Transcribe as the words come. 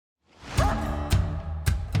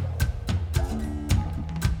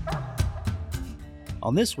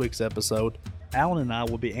On this week's episode, Allen and I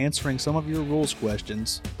will be answering some of your rules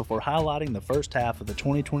questions before highlighting the first half of the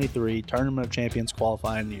 2023 Tournament of Champions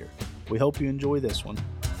qualifying year. We hope you enjoy this one.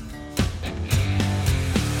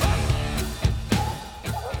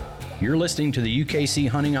 You're listening to the UKC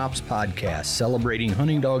Hunting Ops Podcast, celebrating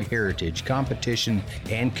hunting dog heritage, competition,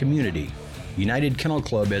 and community. United Kennel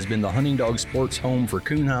Club has been the hunting dog sports home for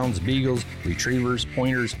coonhounds, beagles, retrievers,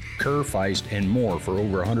 pointers, cur, feist, and more for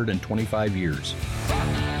over 125 years.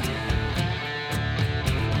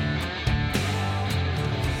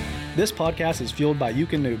 This podcast is fueled by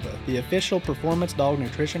Eukanuba, the official performance dog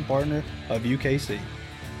nutrition partner of UKC.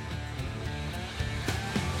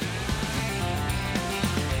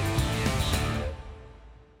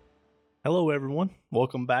 Hello, everyone.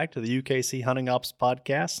 Welcome back to the UKC Hunting Ops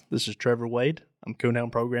Podcast. This is Trevor Wade. I'm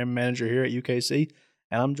Coonhound Program Manager here at UKC,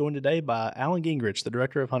 and I'm joined today by Alan Gingrich, the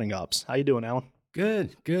Director of Hunting Ops. How you doing, Alan?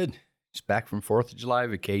 Good. Just back from 4th of July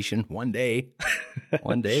vacation. One day,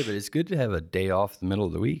 but it's good to have a day off the middle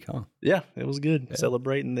of the week, huh? Yeah, it was good.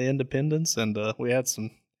 Celebrating the independence, and we had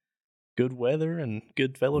some good weather and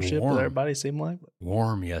good fellowship with everybody, seemed like.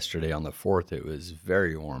 Warm yesterday on the 4th. It was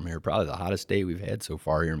very warm here. Probably the hottest day we've had so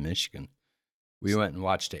far here in Michigan. We went and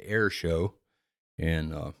watched an air show,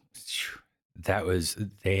 and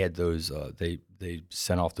they had those, they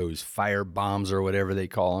sent off those fire bombs or whatever they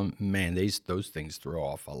call them. Man, those things throw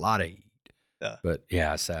off a lot of heat. Yeah. But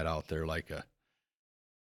yeah, I sat out there like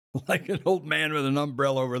an old man with an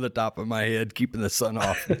umbrella over the top of my head, keeping the sun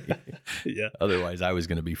off me. Yeah. Otherwise, I was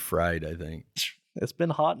going to be fried, I think. It's been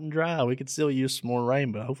hot and dry. We could still use some more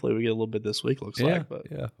rain, but hopefully we get a little bit this week, looks like. But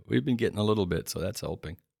yeah, we've been getting a little bit, so that's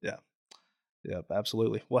helping. Yeah,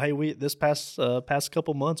 absolutely. Well, hey, this past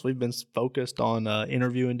couple months, we've been focused on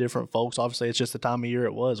interviewing different folks. Obviously, it's just the time of year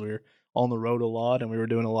it was. We were on the road a lot, and we were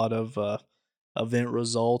doing a lot of event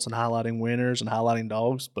results and highlighting winners and highlighting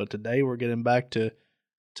dogs. But today we're getting back to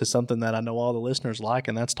something that I know all the listeners like,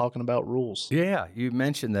 and that's talking about rules. Yeah, you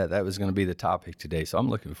mentioned that was going to be the topic today, so I'm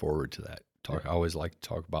looking forward to that. I always like to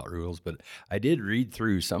talk about rules, but I did read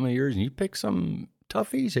through some of yours, and you picked some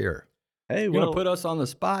toughies here. Hey, you're going to put us on the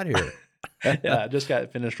spot here. Yeah, I just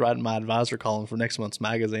got finished writing my advisor column for next month's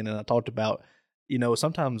magazine, and I talked about,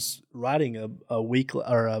 sometimes writing a weekly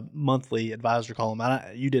or a monthly advisor column.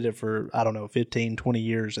 You did it for, 15, 20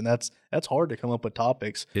 years, and that's hard to come up with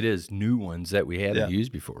topics. It is new ones that we haven't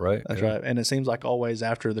used before, right? That's right. And it seems like always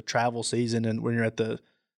after the travel season and when you're at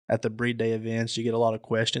the breed day events, you get a lot of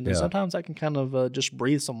questions, and sometimes I can kind of just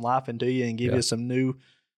breathe some life into you and give you some new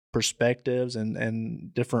perspectives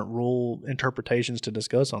and different rule interpretations to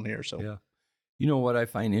discuss on here. So, you know what I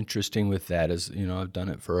find interesting with that is, I've done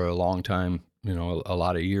it for a long time, a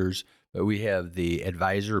lot of years, but we have the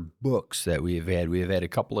advisor books that we have had. We have had a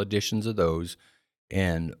couple editions of those,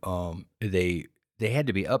 and they had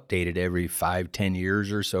to be updated every 5-10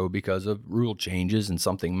 years or so because of rule changes, and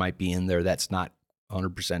something might be in there that's not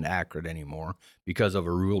 100% accurate anymore because of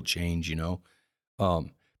a rule change,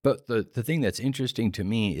 But the thing that's interesting to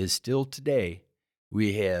me is still today,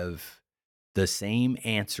 we have the same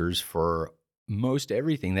answers for most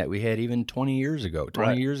everything that we had even 20 years ago,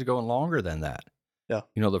 years ago and longer than that. Yeah.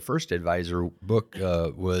 The first advisor book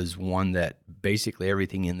was one that basically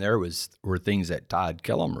everything in there were things that Todd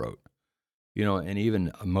Kellum wrote, and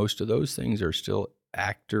even most of those things are still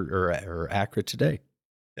accurate today.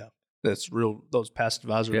 Yeah. That's real. Those past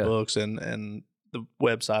advisor books and the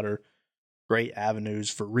website are great avenues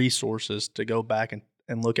for resources to go back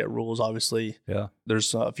and look at rules. Obviously,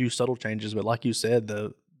 there's a few subtle changes, but like you said,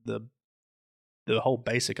 the whole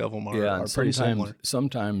basic of them are pretty similar.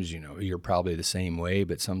 Sometimes, you're probably the same way,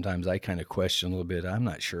 but sometimes I kind of question a little bit. I'm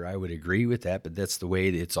not sure I would agree with that, but that's the way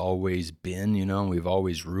it's always been, and we've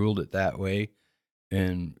always ruled it that way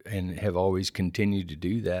and have always continued to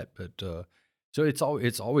do that. But, so it's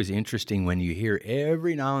always interesting when you hear,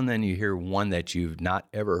 every now and then you hear one that you've not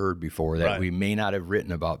ever heard before that we may not have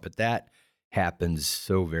written about, but that happens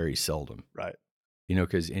so very seldom. Right.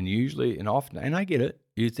 And often, and I get it,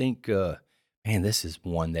 you think, man, this is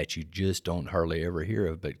one that you just don't hardly ever hear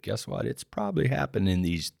of, but guess what? It's probably happened in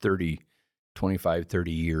these 25,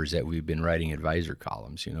 30 years that we've been writing advisor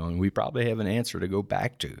columns, and we probably have an answer to go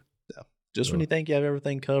back to. Just when you think you have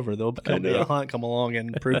everything covered, there'll be a hunt come along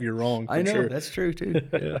and prove you wrong. I know, sure. That's true too.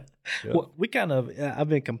 Yeah. Well, I've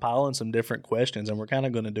been compiling some different questions, and we're kind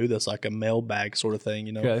of going to do this like a mailbag sort of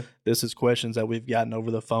thing. This is questions that we've gotten over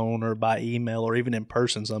the phone or by email or even in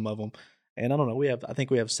person, some of them. And I don't know, I think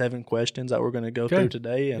we have 7 questions that we're going to go through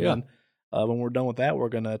today. And then When we're done with that, we're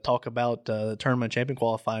going to talk about the tournament champion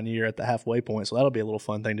qualifying year at the halfway point. So that'll be a little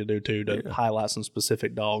fun thing to do too, to highlight some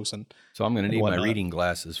specific dogs. And so I'm going to need my reading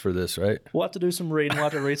glasses for this, right? We'll have to do some reading. We'll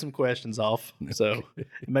have to read some questions off. So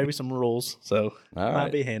maybe some rules. So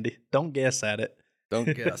might be handy. Don't guess at it. Don't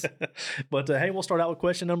guess. But hey, we'll start out with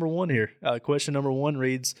question number 1 here. Question number 1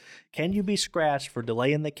 reads, can you be scratched for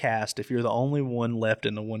delaying the cast if you're the only one left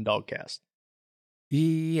in the 1-dog cast?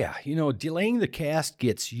 Yeah. Delaying the cast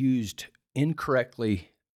gets used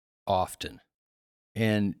incorrectly often.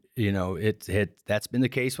 And, that's been the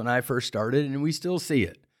case when I first started, and we still see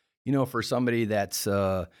it. For somebody that's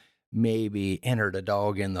maybe entered a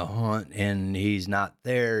dog in the hunt and he's not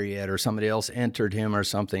there yet, or somebody else entered him or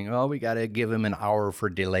something, well, we got to give him an hour for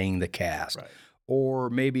delaying the cast. Right. Or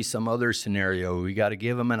maybe some other scenario, we got to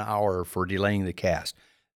give him an hour for delaying the cast.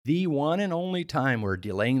 The one and only time where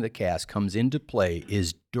delaying the cast comes into play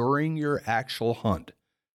is during your actual hunt.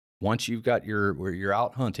 Once you've got where you're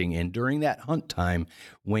out hunting, and during that hunt time,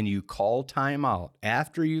 when you call timeout,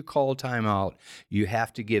 after you call timeout, you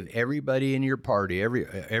have to give everybody in your party,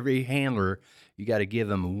 every handler, you got to give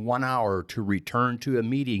them 1 hour to return to a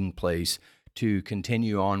meeting place to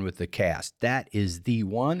continue on with the cast. That is the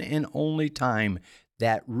one and only time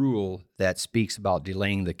that rule that speaks about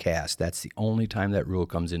delaying the cast. That's the only time that rule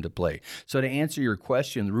comes into play. So to answer your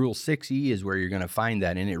question, Rule 6E is where you're going to find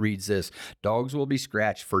that, and it reads this: dogs will be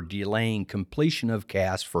scratched for delaying completion of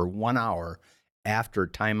cast for 1 hour after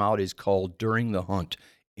timeout is called during the hunt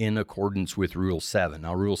in accordance with Rule 7.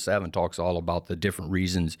 Now, Rule 7 talks all about the different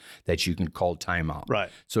reasons that you can call timeout. Right.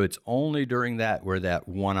 So it's only during that where that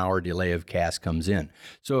 1 hour delay of cast comes in.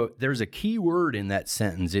 So there's a key word in that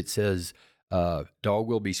sentence. It says, dog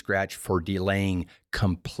will be scratched for delaying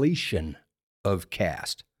completion of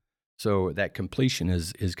cast. So that completion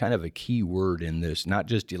is kind of a key word in this, not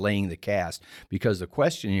just delaying the cast, because the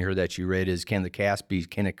question here that you read is, can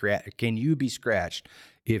you be scratched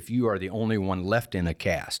if you are the only one left in a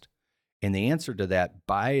cast? And the answer to that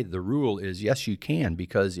by the rule is yes, you can,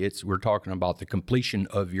 because we're talking about the completion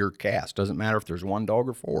of your cast. Doesn't matter if there's 1 dog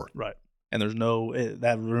or 4. Right. And there's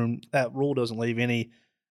that rule doesn't leave any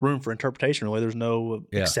room for interpretation, really. There's no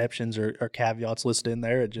exceptions or caveats listed in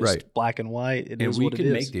there. It's just black and white. It is what it is. And we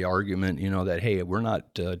can make the argument, that, hey, we're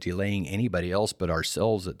not delaying anybody else but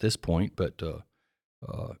ourselves at this point. But,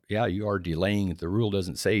 you are delaying. The rule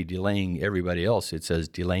doesn't say delaying everybody else. It says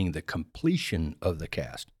delaying the completion of the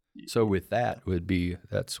cast. So with that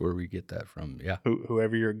that's where we get that from. Yeah.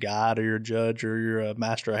 Whoever your guide or your judge or your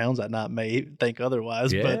master of hounds that night may think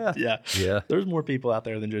otherwise. But there's more people out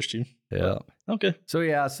there than just you. Yeah. Okay. So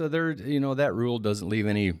there, that rule doesn't leave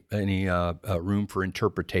any room for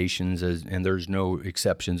interpretations, and there's no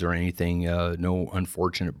exceptions or anything, no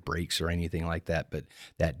unfortunate breaks or anything like that. But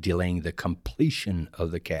that delaying the completion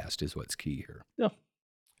of the cast is what's key here. Yeah.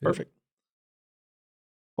 Perfect.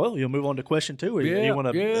 Well, you'll move on to question 2. Or you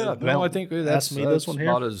want to? No, I think that's me this one here.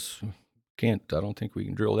 About I don't think we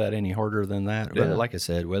can drill that any harder than that. Yeah. But like I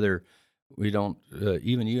said, whether we don't,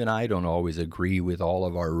 even you and I don't always agree with all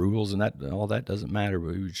of our rules, and that doesn't matter.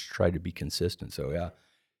 But we just try to be consistent. So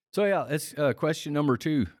that's question number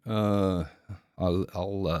 2.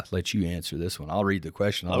 I'll let you answer this one. I'll read the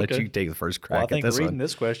question. I'll let you take the first crack at this one. I think reading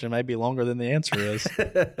this question may be longer than the answer is.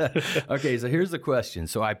 Okay, so here's the question.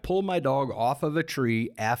 So I pulled my dog off of a tree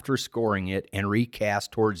after scoring it and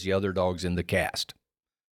recast towards the other dogs in the cast.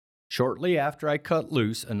 Shortly after I cut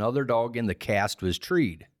loose, another dog in the cast was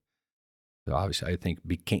treed. So obviously, I think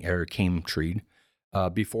came treed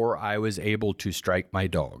before I was able to strike my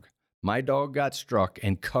dog. My dog got struck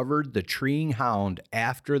and covered the treeing hound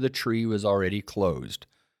after the tree was already closed.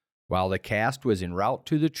 While the cast was en route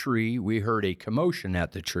to the tree, we heard a commotion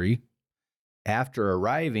at the tree. After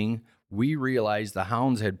arriving, we realized the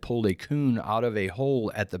hounds had pulled a coon out of a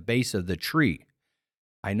hole at the base of the tree.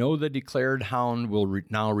 I know the declared hound will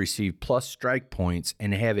now receive plus strike points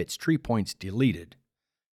and have its tree points deleted.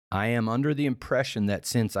 I am under the impression that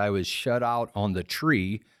since I was shut out on the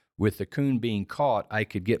tree, with the coon being caught, I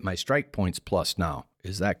could get my strike points plus now.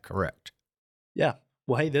 Is that correct? Yeah.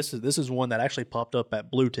 Well, hey, this is one that actually popped up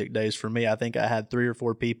at Blue Tick Days for me. I think I had 3 or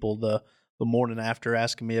 4 people the morning after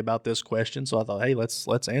asking me about this question, so I thought, hey,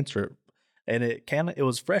 let's answer it. And it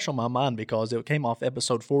was fresh on my mind because it came off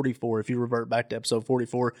episode 44. If you revert back to episode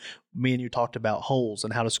 44, me and you talked about holes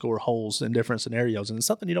and how to score holes in different scenarios. And it's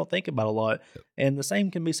something you don't think about a lot. And the same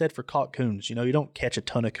can be said for caught coons. You don't catch a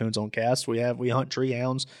ton of coons on casts. We hunt tree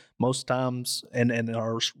hounds most times. And in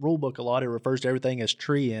our rule book a lot, it refers to everything as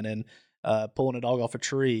treeing and pulling a dog off a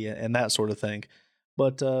tree and that sort of thing.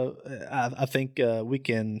 But I think we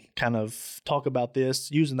can kind of talk about this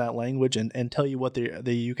using that language and tell you what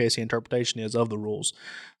the UKC interpretation is of the rules.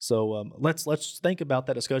 So let's think about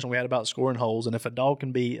that discussion we had about scoring holes. And if a dog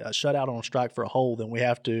can be shut out on a strike for a hole, then we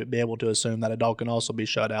have to be able to assume that a dog can also be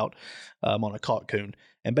shut out on a caught coon.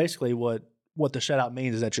 And basically what the shutout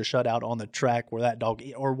means is that you're shut out on the track where that dog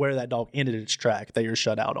ended its track that you're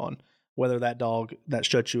shut out on. Whether that dog that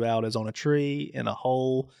shuts you out is on a tree, in a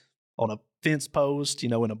hole, on a fence post,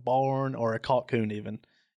 in a barn, or a caught coon even,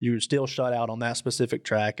 you're still shut out on that specific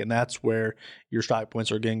track, and that's where your strike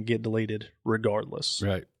points are going to get deleted regardless.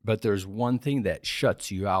 Right. But there's one thing that shuts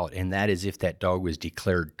you out, and that is if that dog was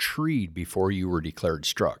declared treed before you were declared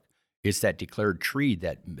struck. It's that declared treed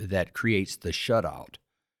that creates the shutout.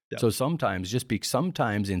 Yep. So sometimes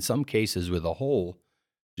in some cases with a hole,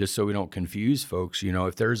 just so we don't confuse folks,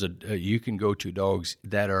 if there's you can go to dogs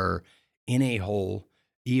that are in a hole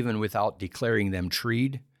even without declaring them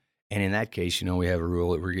treed. And in that case, we have a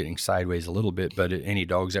rule that we're getting sideways a little bit, but any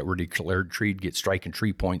dogs that were declared treed get strike and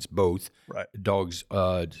tree points both. Right. Dogs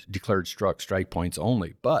declared struck, strike points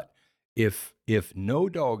only. But if no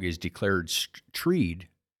dog is declared treed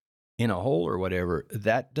in a hole or whatever,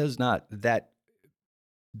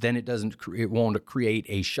 then it won't create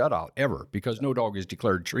a shutout ever, because no dog is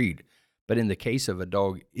declared treed. But in the case of a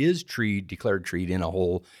dog is declared treed in a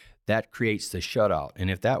hole, that creates the shutout. And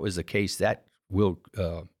if that was the case, that will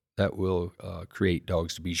create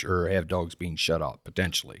dogs to be have dogs being shut out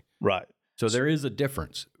potentially. Right. So there is a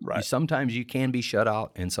difference. Right. Sometimes you can be shut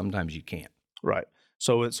out, and sometimes you can't. Right.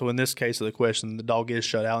 So in this case of the question, the dog is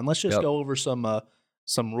shut out, and let's just go over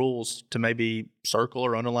some rules to maybe circle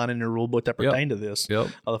or underline in your rule book that pertain to this. Yep.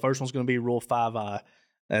 The first one's going to be Rule 5I,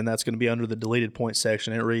 and that's going to be under the deleted points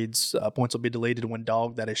section. It reads, points will be deleted when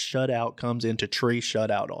dog that is shut out comes into tree shut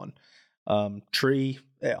out on. Tree,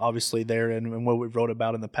 obviously there, and what we've wrote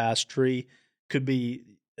about in the past, tree could be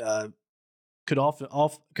could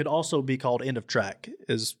also be called end of track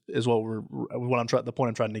is the point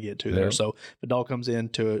I'm trying to get to there. So if a dog comes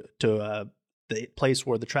into the place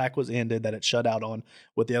where the track was ended that it shut out on,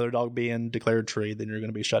 with the other dog being declared tree, then you're going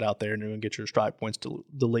to be shut out there, and you're going to get your strike points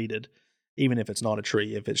deleted, even if it's not a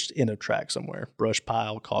tree, if it's in a track somewhere, brush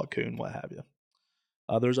pile, caught coon, what have you.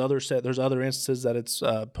 There's other instances that it's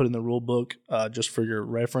put in the rule book just for your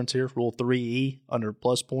reference here. Rule 3E under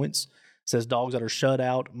plus points says dogs that are shut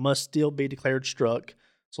out must still be declared struck.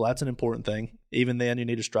 So that's an important thing. Even then, you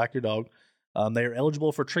need to strike your dog. They are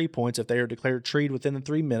eligible for tree points if they are declared treed within the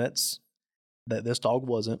 3 minutes. That this dog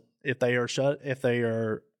wasn't. If they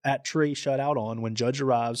are at tree shut out on when judge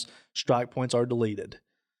arrives, strike points are deleted.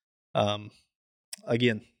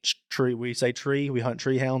 Again, tree, we say tree, we hunt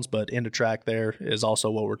tree hounds, but end of track there is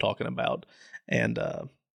also what we're talking about. And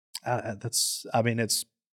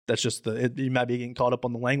you might be getting caught up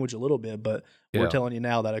on the language a little bit, but we're telling you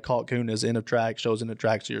now that a caught coon is end of track, shows end of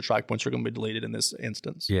track, so your strike points are going to be deleted in this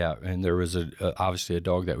instance. Yeah, and there was obviously a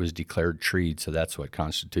dog that was declared treed, so that's what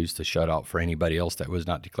constitutes the shutout for anybody else that was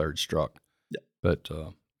not declared struck. Yeah. But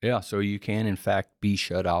so you can in fact be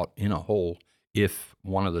shut out in a hole if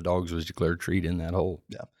one of the dogs was declared treed in that hole.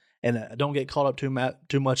 Yeah, and don't get caught up too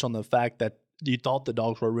much on the fact that you thought the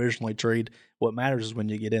dogs were originally treed. What matters is when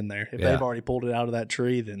you get in there. If they've already pulled it out of that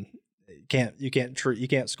tree, then you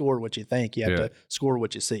can't score what you think. You have to score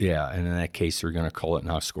what you see. Yeah, and in that case, they're going to call it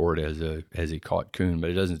now scored as a caught coon,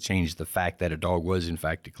 but it doesn't change the fact that a dog was in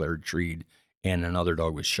fact declared treed and another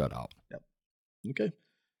dog was shut out. Yep. Okay.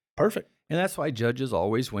 Perfect. And that's why judges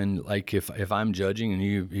always, when like if I'm judging, and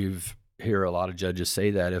you've hear a lot of judges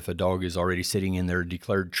say that if a dog is already sitting in their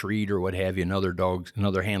declared treat or what have you,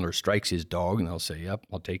 another handler strikes his dog, and they'll say, "Yep,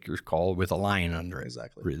 I'll take your call with a line under it."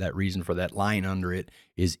 Exactly. That reason for that line under it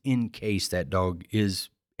is in case that dog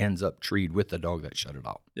ends up treed with the dog that shut it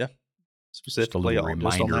out. Yeah, specifically just a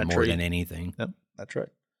reminder more than anything. Yep, that's right.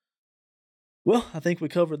 Well, I think we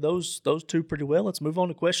covered those two pretty well. Let's move on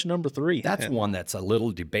to question number 3. That's one that's a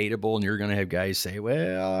little debatable, and you're going to have guys say,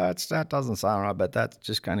 well, that doesn't sound right, but that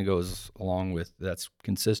just kind of goes along with, that's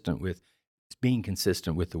consistent with, it's being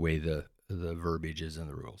consistent with the way the verbiage is in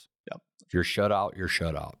the rules. Yep. If you're shut out, you're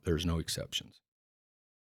shut out. There's no exceptions.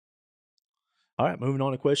 All right, moving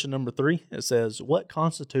on to question number 3. It says, what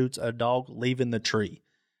constitutes a dog leaving the tree?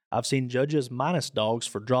 I've seen judges minus dogs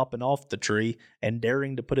for dropping off the tree and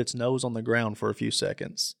daring to put its nose on the ground for a few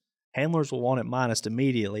seconds. Handlers will want it minused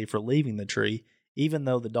immediately for leaving the tree, even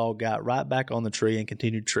though the dog got right back on the tree and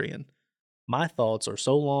continued treeing. My thoughts are,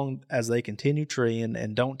 so long as they continue treeing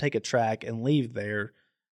and don't take a track and leave there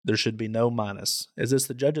should be no minus. Is this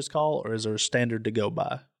the judge's call, or is there a standard to go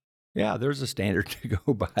by? Yeah, there's a standard to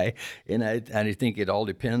go by, and I think it all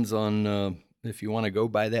depends on if you want to go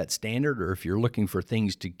by that standard, or if you're looking for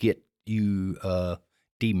things to get you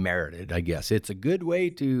demerited, I guess it's a good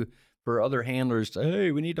way for other handlers to,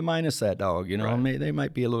 hey, we need to minus that dog. They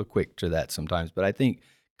might be a little quick to that sometimes, but I think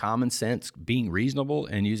common sense, being reasonable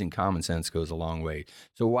and using common sense goes a long way.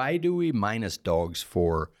 So why do we minus dogs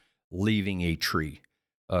for leaving a tree,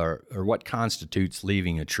 or what constitutes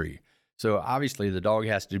leaving a tree? So obviously the dog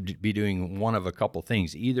has to be doing one of a couple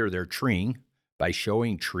things. Either they're treeing by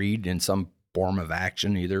showing treed in some form of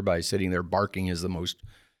action, either by sitting there barking is the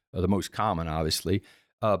most common, obviously.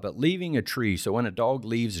 But leaving a tree. So when a dog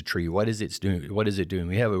leaves a tree, what is it doing? What is it doing?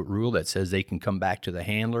 We have a rule that says they can come back to the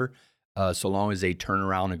handler so long as they turn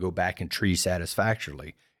around and go back and tree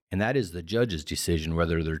satisfactorily. And that is the judge's decision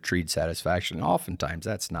whether they're treed satisfactorily. Oftentimes,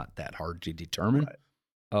 that's not that hard to determine.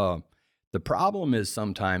 Right. The problem is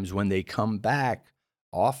sometimes when they come back,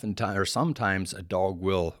 sometimes a dog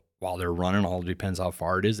will, while they're running, all depends how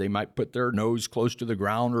far it is, they might put their nose close to the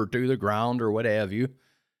ground or to the ground or what have you.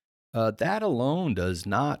 That alone does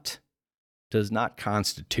not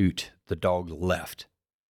constitute the dog left.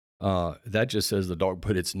 That just says the dog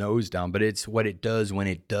put its nose down, but it's what it does when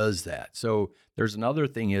it does that. So there's another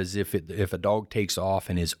thing is if a dog takes off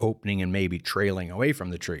and is opening and maybe trailing away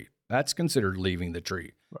from the tree, that's considered leaving the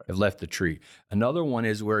tree. Right. Have left the tree. Another one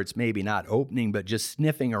is where it's maybe not opening, but just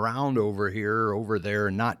sniffing around over here, or over there,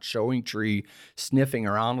 and not showing tree, sniffing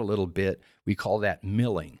around a little bit. We call that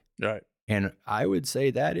milling. Right. And I would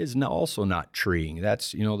say that is also not treeing.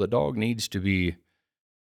 That's, the dog needs to be,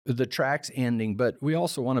 the track's ending, but we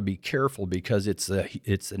also want to be careful because it's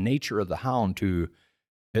the nature of the hound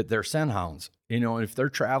they're scent hounds. If they're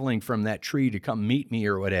traveling from that tree to come meet me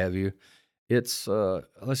or what have you, it's,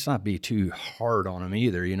 let's not be too hard on them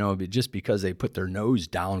either. Just because they put their nose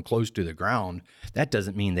down close to the ground, that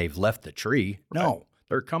doesn't mean they've left the tree. Right. No,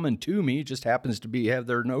 they're coming to me, just happens to have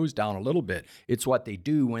their nose down a little bit. It's what they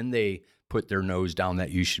do when they put their nose down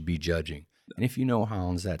that you should be judging. And if you know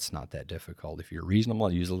hounds, that's not that difficult. If you're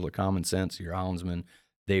reasonable, use a little common sense, you're a houndsman,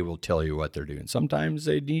 they will tell you what they're doing. Sometimes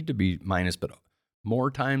they need to be minus, but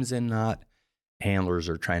more times than not, handlers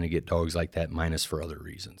are trying to get dogs like that minus for other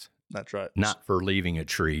reasons. That's right. Not for leaving a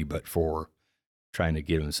tree, but for trying to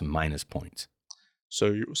give them some minus points.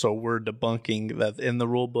 So we're debunking that in the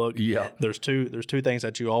rule book. Yeah, there's two things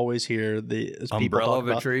that you always hear: the umbrella of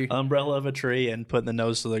a tree, and putting the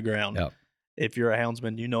nose to the ground. Yep. If you're a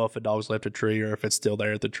houndsman, if a dog's left a tree or if it's still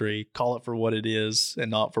there at the tree. Call it for what it is and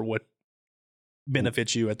not for what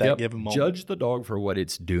benefits you at that given moment. Judge the dog for what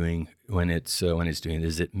it's doing when it's doing.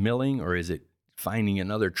 Is it milling, or is it finding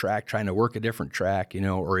another track, trying to work a different track,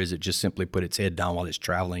 or is it just simply put its head down while it's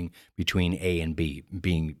traveling between A and B,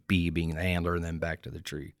 being the handler and then back to the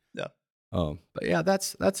tree? Yeah. But yeah,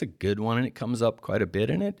 that's a good one, and it comes up quite a bit,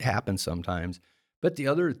 and it happens sometimes. But the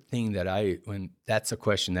other thing that's a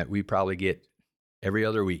question that we probably get every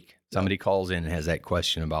other week. Somebody calls in and has that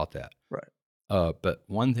question about that. Right. But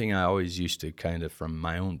one thing I always used to kind of, from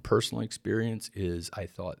my own personal experience, is I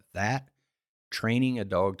thought that training a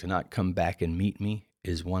dog to not come back and meet me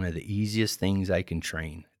is one of the easiest things I can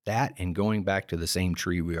train. That and going back to the same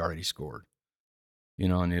tree we already scored.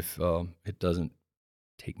 And if it doesn't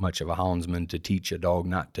take much of a houndsman to teach a dog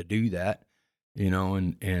not to do that,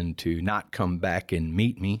 and to not come back and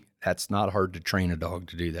meet me, that's not hard to train a dog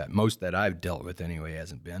to do that. Most that I've dealt with anyway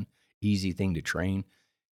hasn't been. Easy thing to train.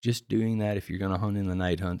 Just doing that, if you're going to hunt in the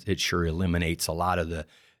night hunts, it sure eliminates a lot of the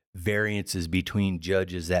variances between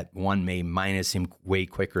judges that one may minus him way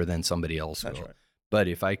quicker than somebody else will. Right. But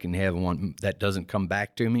if I can have one that doesn't come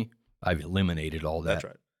back to me, I've eliminated all that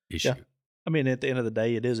issue. Yeah. I mean, at the end of the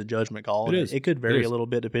day, it is a judgment call. It could vary a little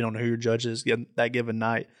bit depending on who your judge is that given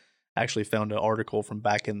night. I actually found an article from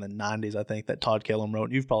back in the 90s, I think, that Todd Kellum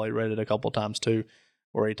wrote. You've probably read it a couple of times too,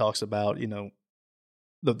 where he talks about,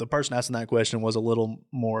 the person asking that question was a little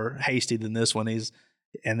more hasty than this one.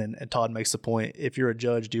 And then Todd makes the point, if you're a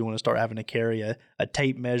judge, do you want to start having to carry a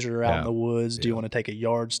tape measure out in the woods? Do you want to take a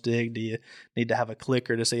yardstick? Do you need to have a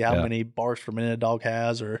clicker to see how many barks per minute a dog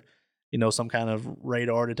has, or, some kind of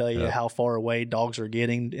radar to tell you how far away dogs are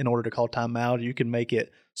getting in order to call timeout? You can make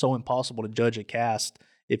it so impossible to judge a cast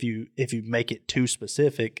if you make it too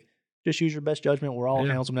specific. Just use your best judgment. We're all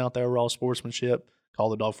houndsmen out there. We're all sportsmanship. Call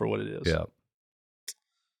the dog for what it is. Yeah.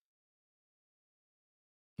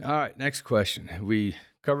 All right, next question. Have we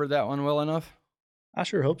covered that one well enough? I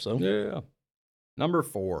sure hope so. Yeah. Number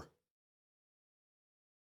 4.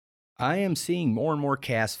 I am seeing more and more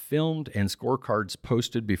casts filmed and scorecards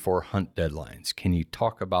posted before hunt deadlines. Can you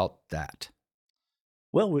talk about that?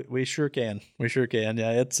 Well, we sure can. We sure can.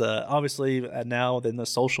 Yeah, it's obviously now in the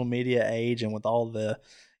social media age and with all the,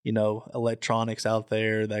 electronics out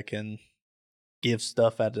there that can give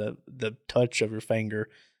stuff at the touch of your finger,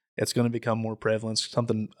 it's going to become more prevalent,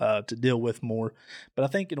 something to deal with more. But I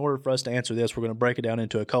think in order for us to answer this, we're going to break it down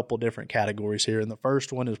into a couple different categories here. And the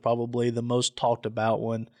first one is probably the most talked about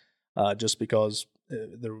one, just because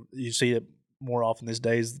you see it more often these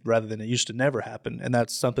days rather than it used to never happen. And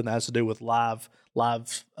that's something that has to do with live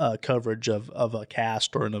coverage of a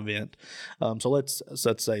cast or an event. So let's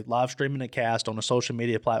say live streaming a cast on a social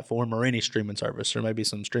media platform or any streaming service. There may be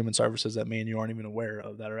some streaming services that me and you aren't even aware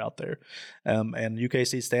of that are out there. And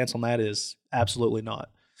UKC's stance on that is absolutely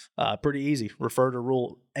not. Pretty easy. Refer to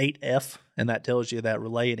Rule 8F, and that tells you that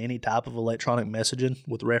relaying any type of electronic messaging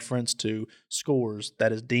with reference to scores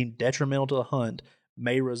that is deemed detrimental to the hunt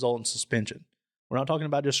may result in suspension. We're not talking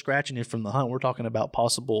about just scratching you from the hunt. We're talking about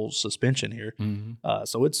possible suspension here. Mm-hmm.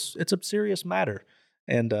 So it's a serious matter,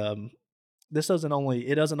 and this doesn't only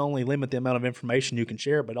limit the amount of information you can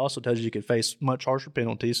share, but also tells you could face much harsher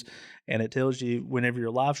penalties. And it tells you whenever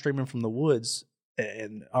you're live streaming from the woods,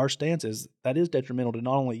 and our stance is that is detrimental to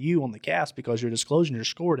not only you on the cast because you're disclosing your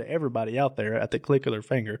score to everybody out there at the click of their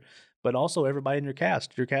finger, but also everybody in your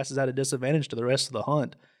cast. Your cast is at a disadvantage to the rest of the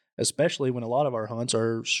hunt, especially when a lot of our hunts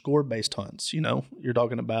are score-based hunts. You're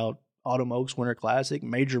talking about Autumn Oaks Winter Classic,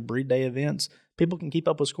 major breed day events. People can keep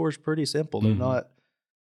up with scores pretty simple. They're not,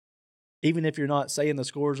 even if you're not saying the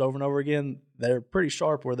scores over and over again, they're pretty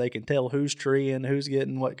sharp where they can tell who's treeing, who's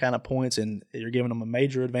getting what kind of points, and you're giving them a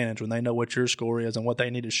major advantage when they know what your score is and what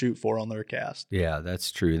they need to shoot for on their cast. Yeah,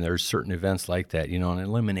 that's true. And there's certain events like that. An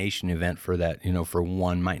elimination event for that, for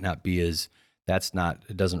one might not be as,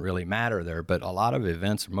 it doesn't really matter there. But a lot of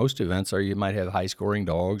events, most events you might have high scoring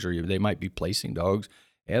dogs or they might be placing dogs.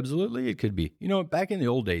 Absolutely, it could be. Back in the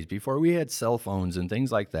old days, before we had cell phones and things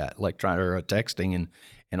like that, texting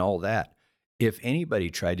and all that, if anybody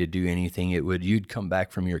tried to do anything, you'd come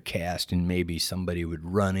back from your cast and maybe somebody would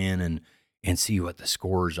run in and see what the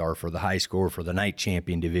scores are for the high score for the night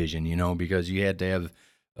champion division, because you had to have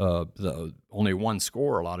only one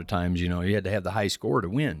score a lot of times. You had to have the high score to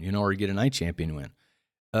win, or get a night champion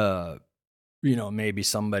win. Maybe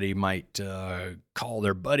somebody might call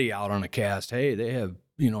their buddy out on a cast. Hey, they have,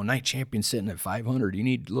 night champion sitting at 500. You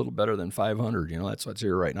need a little better than 500. That's what's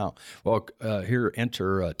here right now. Well, here,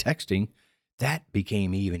 enter texting. That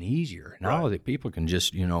became even easier. Now that people can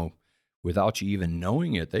just, without you even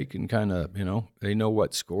knowing it, they can kind of, they know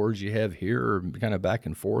what scores you have here, kind of back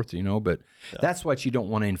and forth, but that's what you don't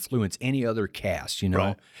want to influence any other cast,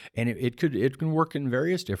 and it can work in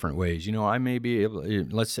various different ways. I may be able,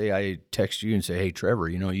 let's say I text you and say, hey, Trevor,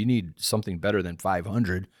 you need something better than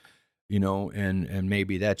 500, and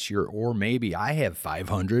maybe that's or maybe I have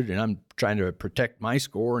 500 and I'm trying to protect my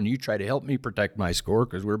score and you try to help me protect my score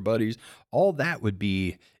because we're buddies. All that would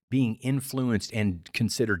be being influenced and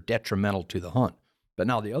considered detrimental to the hunt. But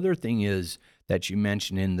now the other thing is that you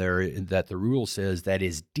mentioned in there that the rule says that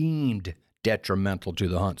is deemed detrimental to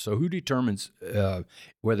the hunt. So who determines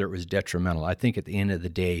whether it was detrimental? I think at the end of the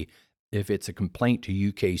day, if it's a complaint to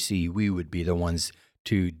UKC, we would be the ones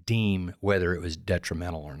to deem whether it was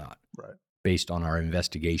detrimental or not, based on our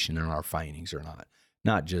investigation and our findings or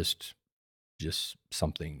not just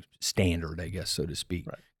something standard, I guess, so to speak.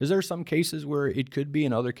 Because there are some cases where it could be,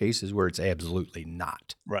 and other cases where it's absolutely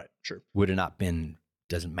not. Right, sure. Would it not been,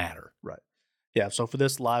 doesn't matter. Right. Yeah, so for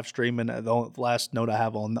this live streaming, the last note I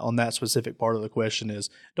have on that specific part of the question is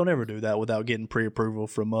don't ever do that without getting pre-approval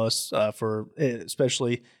from us.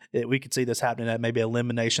 Especially, we could see this happening at maybe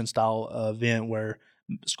elimination style event where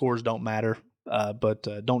scores don't matter. But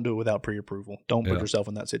don't do it without pre-approval. Don't put yourself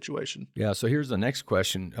in that situation. Yeah, so here's the next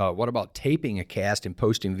question. What about taping a cast and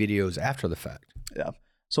posting videos after the fact? Yeah.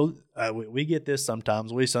 So we get this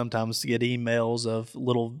sometimes. We sometimes get emails of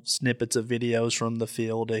little snippets of videos from the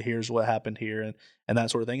field. Here's what happened here and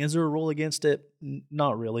that sort of thing. Is there a rule against it?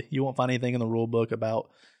 Not really. You won't find anything in the rule book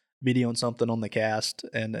about videoing something on the cast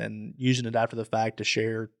and using it after the fact to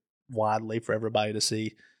share widely for everybody to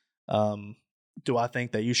see. Do I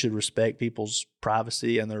think that you should respect people's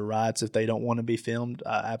privacy and their rights if they don't want to be filmed?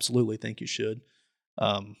 I absolutely think you should.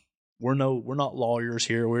 We're not lawyers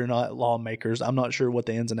here. We're not lawmakers. I'm not sure what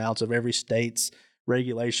the ins and outs of every state's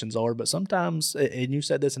regulations are, but sometimes, and you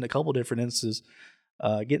said this in a couple different instances,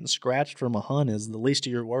 getting scratched from a hunt is the least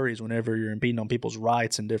of your worries whenever you're impeding on people's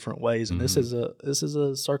rights in different ways. And this is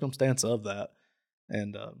a circumstance of that.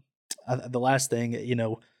 And the last thing,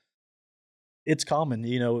 it's common,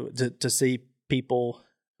 to see people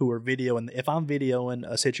who are videoing. If I'm videoing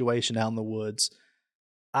a situation out in the woods,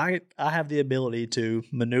 I have the ability to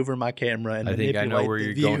maneuver my camera and manipulate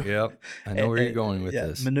the view. Going. Yep, I know where you're going with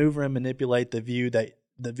this. Maneuver and manipulate the view that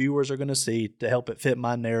the viewers are going to see to help it fit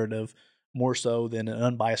my narrative more so than an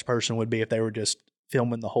unbiased person would be if they were just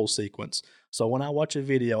filming the whole sequence. So when I watch a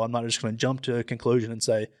video, I'm not just going to jump to a conclusion and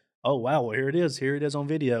say, oh, wow, well, here it is on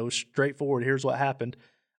video, straightforward, here's what happened.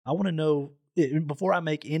 I want to know, before I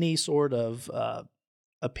make any sort of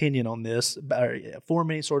opinion on this, or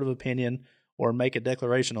form any sort of opinion or make a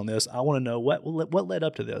declaration on this, I want to know what led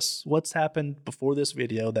up to this. What's happened before this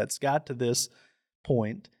video that's got to this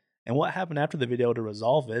point, and what happened after the video to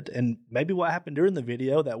resolve it, and maybe what happened during the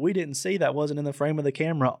video that we didn't see, that wasn't in the frame of the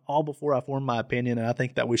camera, all before I form my opinion. And I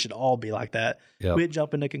think that we should all be like that. Yep. Quit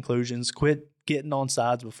jumping to conclusions, quit getting on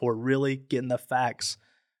sides before really getting the facts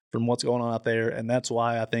from what's going on out there. And that's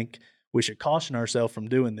why I think we should caution ourselves from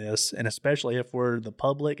doing this. And especially if we're the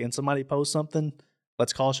public and somebody posts something,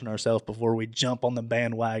 let's caution ourselves before we jump on the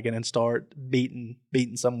bandwagon and start beating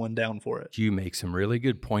someone down for it. You make some really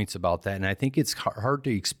good points about that. And I think it's hard to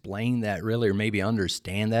explain that really, or maybe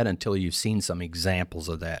understand that until you've seen some examples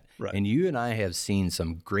of that. Right. And you and I have seen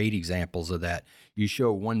some great examples of that. You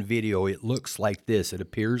show one video, it looks like this, it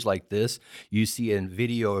appears like this. You see a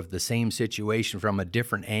video of the same situation from a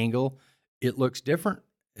different angle, it looks different.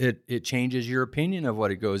 It changes your opinion of what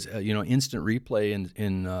it goes. Instant replay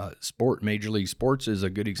in sport, Major League Sports is a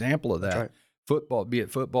good example of that. Right. Football, be it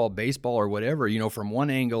football, baseball, or whatever, from one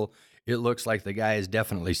angle, it looks like the guy is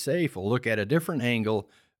definitely safe. We'll look at a different angle.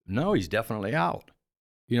 No, he's definitely out.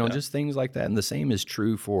 Just things like that. And the same is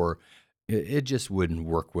true for, it just wouldn't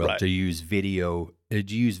work well to use video.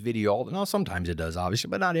 No, sometimes it does, obviously,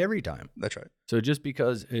 but not every time. That's right. So just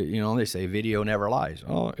because, they say video never lies.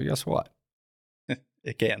 Oh, guess what?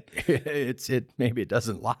 It can. Maybe it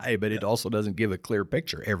doesn't lie, but it also doesn't give a clear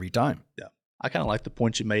picture every time. Yeah. I kind of like the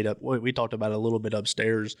point you made up. We talked about it a little bit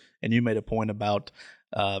upstairs, and you made a point about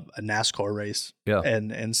a NASCAR race. Yeah.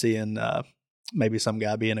 And seeing maybe some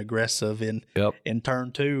guy being aggressive in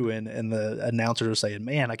turn 2, and the announcers are saying,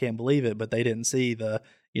 man, I can't believe it, but they didn't see a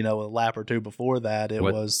lap or two before that.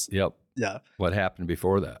 What happened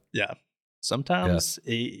before that. Yeah. Sometimes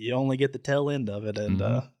you only get the tail end of it,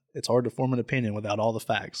 and it's hard to form an opinion without all the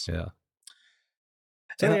facts. Yeah.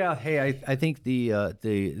 So I think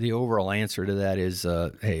the overall answer to that is,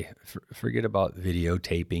 forget about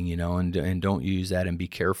videotaping, and don't use that, and be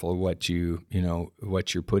careful what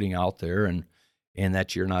you're putting out there, and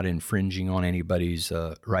that you're not infringing on anybody's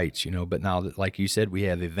rights, But now that, like you said, we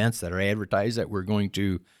have events that are advertised that we're going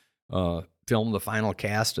to film the final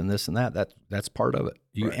cast and this and that. That's part of it.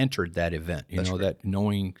 You entered that event, that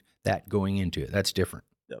knowing that going into it, that's different.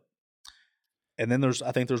 And then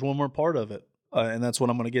I think there's one more part of it, and that's what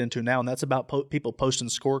I'm going to get into now, and that's about people posting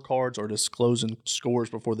scorecards or disclosing scores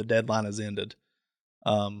before the deadline has ended.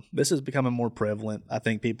 This is becoming more prevalent. I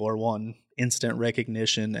think people are wanting instant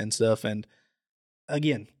recognition and stuff. And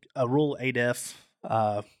again, a Rule 8F,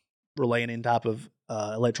 relaying any type of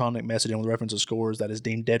electronic messaging with reference to scores that is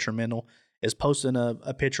deemed detrimental, is posting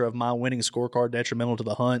a picture of my winning scorecard detrimental to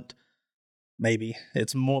the hunt. Maybe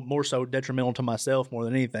it's more so detrimental to myself more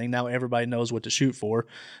than anything. Now everybody knows what to shoot for,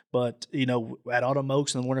 but at Autumn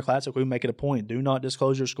Oaks and the Winter Classic, we make it a point: do not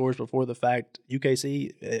disclose your scores before the fact.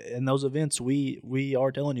 UKC, in those events, we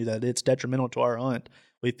are telling you that it's detrimental to our hunt.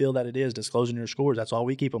 We feel that it is disclosing your scores. That's why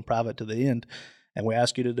we keep them private to the end, and we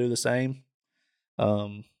ask you to do the same.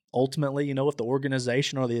 Ultimately, if the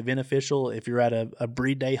organization or the event official, if you're at a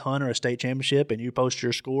breed day hunt or a state championship and you post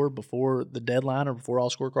your score before the deadline or before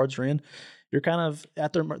all scorecards are in, you're kind of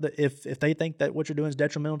at their, if they think that what you're doing is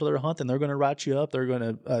detrimental to their hunt, then they're going to write you up. They're going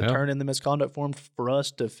to turn in the misconduct form for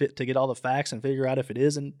us to get all the facts and figure out if it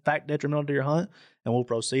is in fact detrimental to your hunt, and we'll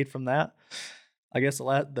proceed from that. I guess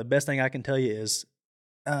the best thing I can tell you is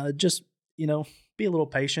just, be a little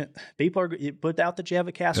patient. People put out that you have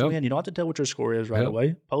a cast win. You don't have to tell what your score is right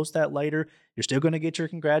away. Post that later. You're still going to get your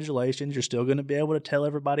congratulations. You're still going to be able to tell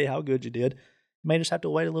everybody how good you did. You may just have to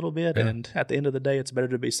wait a little bit. And at the end of the day, it's better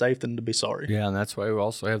to be safe than to be sorry. Yeah, and that's why we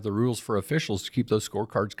also have the rules for officials to keep those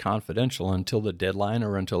scorecards confidential until the deadline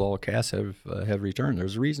or until all casts have returned.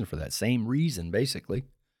 There's a reason for that. Same reason, basically.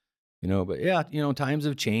 But times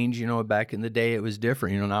have changed. Back in the day it was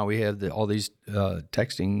different. Now we have all these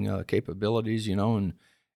texting capabilities, and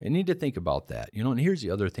need to think about that. And here's the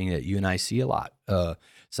other thing that you and I see a lot.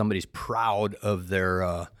 Somebody's proud of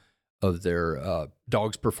their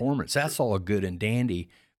dog's performance. That's all good and dandy.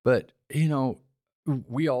 But,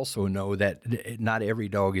 we also know that not every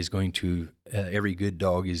dog is going to, every good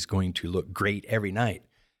dog is going to look great every night.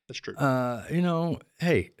 That's true.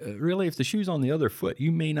 Really, if the shoe's on the other foot,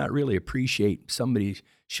 you may not really appreciate somebody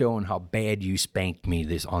showing how bad you spanked me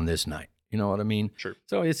on this night. You know what I mean? Sure.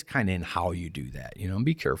 So it's kind of in how you do that, and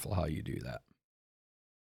be careful how you do that.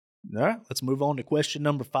 All right, let's move on to question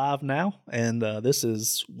number 5 now. And this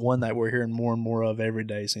is one that we're hearing more and more of every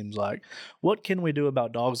day, seems like. What can we do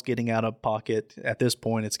about dogs getting out of pocket? At this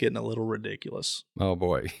point, it's getting a little ridiculous. Oh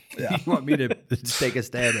boy. Yeah. You want me to take a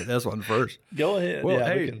stab at this one first? Go ahead. Well,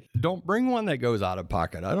 Yeah, we hey, can. don't bring one that goes out of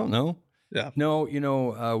pocket. I don't know. Yeah.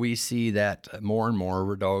 No, we see that more and more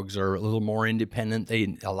where dogs are a little more independent.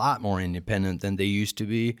 A lot more independent than they used to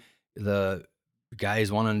be. The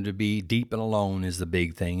guys want them to be deep and alone is the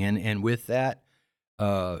big thing. And with that,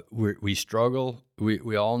 we struggle.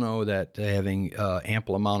 We all know that having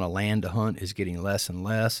ample amount of land to hunt is getting less and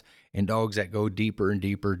less. And dogs that go deeper and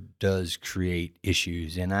deeper does create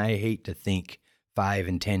issues. And I hate to think 5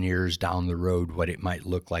 and 10 years down the road what it might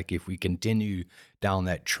look like if we continue down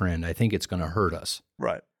that trend. I think it's going to hurt us.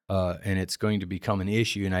 Right. And it's going to become an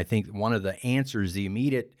issue. And I think one of the answers, the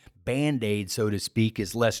immediate Band-Aid, so to speak,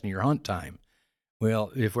 is lessen your hunt time.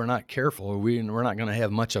 Well, if we're not careful, we're not going to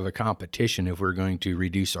have much of a competition if we're going to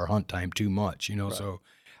reduce our hunt time too much, Right. So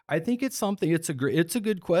I think it's something. It's a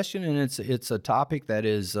good question, and it's a topic that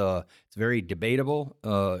is it's very debatable.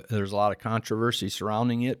 There's a lot of controversy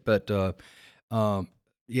surrounding it, but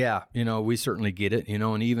yeah, we certainly get it,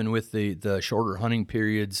 and even with the shorter hunting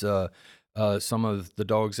periods, some of the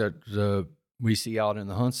dogs that we see out in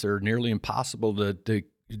the hunts are nearly impossible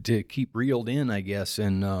to keep reeled in, I guess,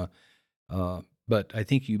 and but I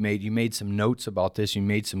think you made some notes about this. You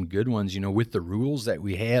made some good ones, with the rules that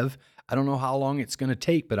we have. I don't know how long it's going to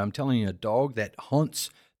take, but I'm telling you, a dog that hunts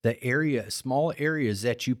the small areas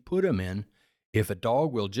that you put them in, if a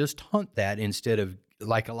dog will just hunt that instead of,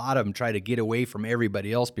 like a lot of them try to get away from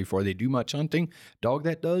everybody else before they do much hunting, dog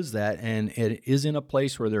that does that and it is in a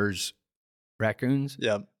place where there's raccoons,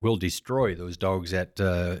 will destroy those dogs that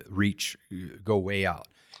go way out.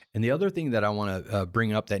 And the other thing that I want to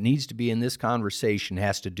bring up that needs to be in this conversation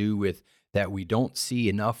has to do with that we don't see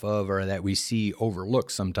enough of, or that we see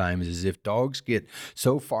overlooked sometimes, is if dogs get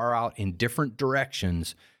so far out in different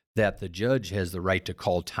directions that the judge has the right to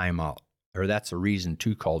call timeout, or that's a reason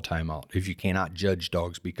to call timeout if you cannot judge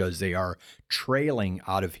dogs because they are trailing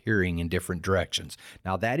out of hearing in different directions.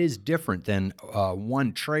 Now, that is different than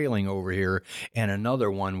one trailing over here and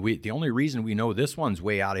another one. The only reason we know this one's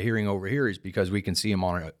way out of hearing over here is because we can see them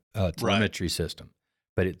on a telemetry system.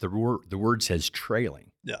 But the word says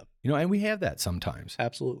trailing. Yeah. And we have that sometimes.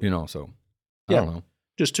 Absolutely. So I don't know.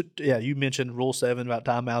 You mentioned Rule 7 about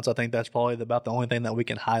timeouts. I think that's probably about the only thing that we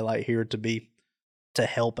can highlight here to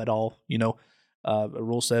help at all.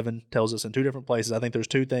 Rule 7 tells us in 2 different places. I think there's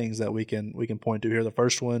 2 things that we can point to here. The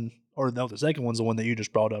first one, the second one's the one that you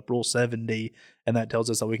just brought up, Rule 7D, and that tells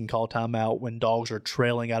us that we can call timeout when dogs are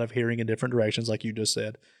trailing out of hearing in different directions, like you just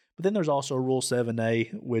said. But then there's also Rule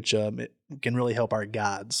 7A, which it can really help our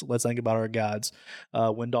guides. Let's think about our guides.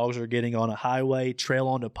 When dogs are getting on a highway, trail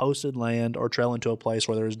onto posted land, or trail into a place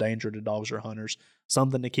where there is danger to dogs or hunters.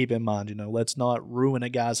 Something to keep in mind. Let's not ruin a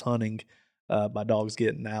guy's hunting by dogs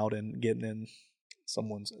getting out and getting in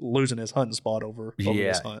someone's losing his hunting spot over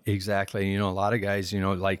this hunt. Exactly. A lot of guys,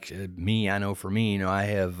 like me, I know for me, I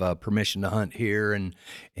have permission to hunt here and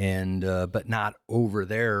but not over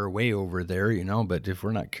there, way over there, but if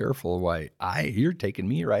we're not careful, you're taking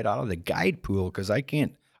me right out of the guide pool because I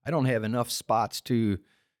don't have enough spots to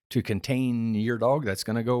contain your dog that's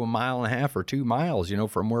going to go 1.5 miles or 2 miles,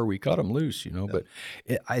 from where we cut them loose, but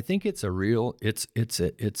I think it's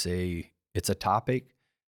a topic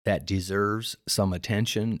that deserves some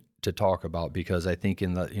attention to talk about, because I think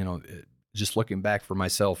in the, just looking back for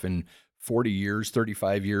myself in 40 years,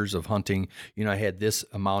 35 years of hunting, I had this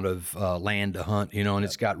amount of land to hunt, and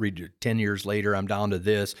it's got 10 years later, I'm down to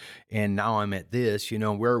this, and now I'm at this,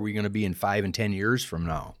 where are we going to be in 5 and 10 years from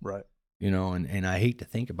now? Right. And I hate to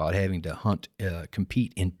think about having to hunt,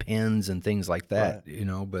 compete in pens and things like that,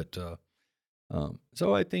 but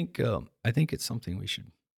so I think it's something we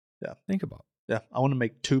should think about. Yeah, I want to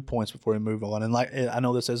make 2 points before we move on. And I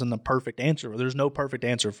know this isn't a perfect answer. There's no perfect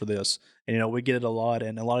answer for this. And, we get it a lot.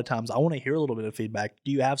 And a lot of times I want to hear a little bit of feedback.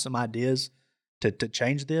 Do you have some ideas to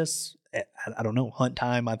change this? I don't know. Hunt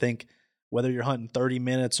time, I think whether you're hunting 30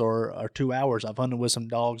 minutes or 2 hours, I've hunted with some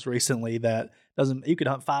dogs recently that you could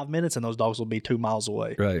hunt 5 minutes and those dogs will be 2 miles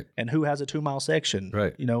away. Right. And who has a 2 mile section?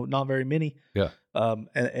 Right. Not very many. Yeah.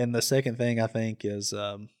 And the second thing I think is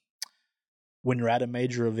when you're at a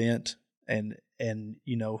major event, and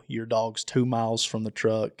your dog's 2 miles from the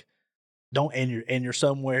truck, and you're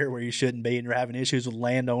somewhere where you shouldn't be, and you're having issues with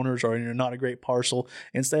landowners, or you're not a great parcel,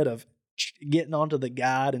 instead of getting onto the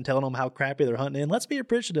guide and telling them how crappy they're hunting in. Let's be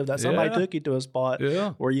appreciative that somebody took you to a spot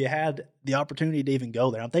where you had the opportunity to even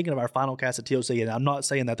go there. I'm thinking of our final cast at TOC, and I'm not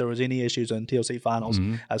saying that there was any issues in TOC finals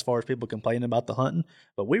as far as people complaining about the hunting,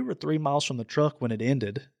 but we were 3 miles from the truck when it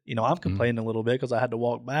ended. I'm complaining a little bit because I had to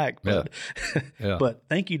walk back, but but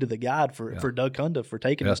thank you to the guide for Doug Cunda for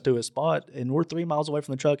taking us to a spot, and we're 3 miles away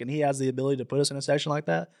from the truck, and he has the ability to put us in a section like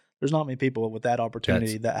that. There's not many people with that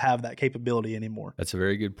opportunity that have that capability anymore. That's a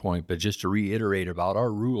very good point. But just to reiterate about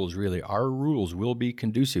our rules, really, our rules will be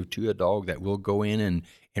conducive to a dog that will go in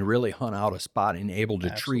and really hunt out a spot and able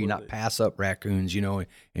to tree, not pass up raccoons,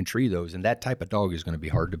 and tree those. And that type of dog is going to be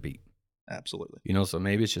hard to beat. Absolutely. So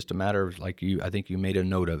maybe it's just a matter of, like I think you made a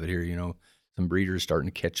note of it here, some breeders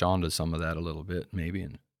starting to catch on to some of that a little bit, maybe,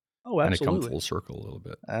 and kind of come full circle a little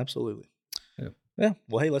bit. Absolutely. Yeah.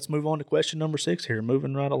 Well, hey, let's move on to question number 6 here.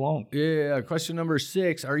 Moving right along. Yeah. Question number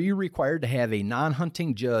 6. Are you required to have a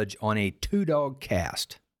non-hunting judge on a 2-dog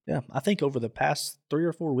cast? Yeah. I think over the past 3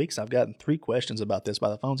 or 4 weeks, I've gotten 3 questions about this by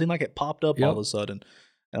the phone. It seemed like it popped up all of a sudden.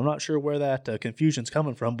 And I'm not sure where that confusion's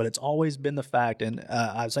coming from, but it's always been the fact, and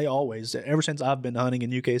I say always, ever since I've been hunting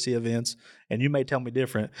in UKC events, and you may tell me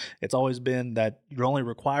different, it's always been that you're only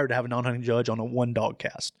required to have a non-hunting judge on a 1-dog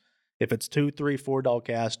cast. If it's 2, 3, 4 dog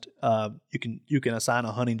cast, you can assign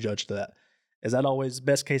a hunting judge to that. Is that always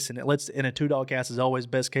best case scenario? In a 2-dog cast is always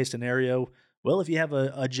best case scenario. Well, if you have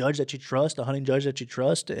a judge that you trust, a hunting judge that you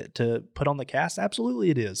trust to put on the cast, absolutely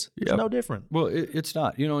it is. It's no different. Well, it's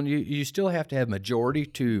not. And you still have to have majority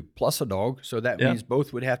to plus a dog, so that means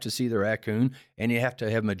both would have to see the raccoon, and you have to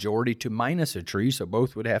have majority to minus a tree, so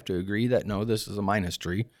both would have to agree that no, this is a minus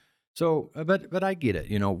tree. So, but I get it.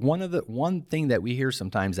 One thing that we hear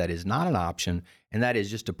sometimes that is not an option, and that is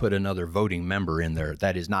just to put another voting member in there.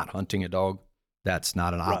 That is not hunting a dog. That's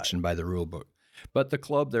not an option by the rule book. But the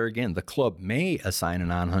club, the club may assign a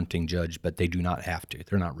non-hunting judge, but they do not have to.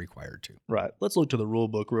 They're not required to. Right. Let's look to the rule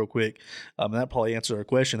book real quick. And that probably answers our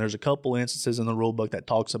question. There's a couple instances in the rule book that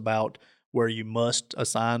talks about where you must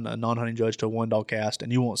assign a non-hunting judge to a 1-dog cast,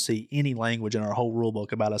 and you won't see any language in our whole rule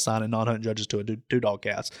book about assigning non-hunting judges to a 2-dog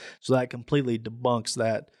cast. So that completely debunks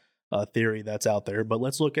that theory that's out there. But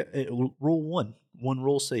let's look at Rule 1,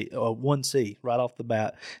 1C, right off the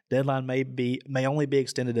bat. Deadline may only be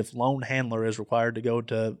extended if lone handler is required to go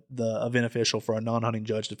to the event official for a non-hunting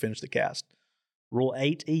judge to finish the cast. Rule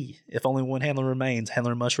 8E, if only one handler remains,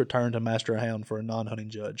 handler must return to master a hound for a non-hunting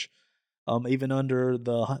judge. Even under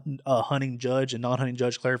the hunting judge and non-hunting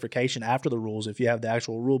judge clarification after the rules, if you have the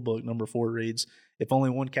actual rule book, number 4 reads, if only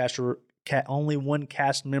one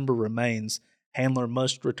cast member remains, handler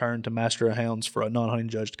must return to master of hounds for a non-hunting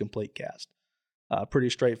judge to complete cast. Pretty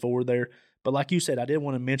straightforward there. But like you said, I did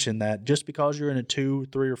want to mention that just because you're in a 2,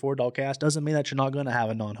 3, or 4 dog cast doesn't mean that you're not going to have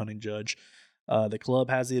a non-hunting judge. The club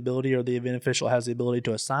has the ability, or the event official has the ability,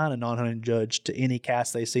 to assign a non-hunting judge to any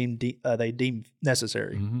cast they deem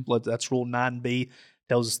necessary. Mm-hmm. That's Rule 9B.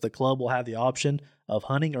 Tells us the club will have the option of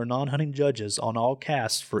hunting or non-hunting judges on all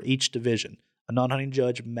casts for each division. A non-hunting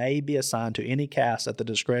judge may be assigned to any cast at the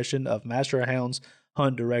discretion of master of hounds,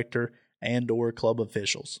 hunt director, and or club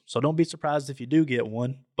officials. So don't be surprised if you do get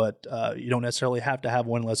one, but you don't necessarily have to have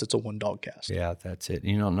one unless it's a 1-dog cast. Yeah, that's it.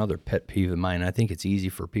 Another pet peeve of mine, I think it's easy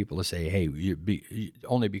for people to say, hey,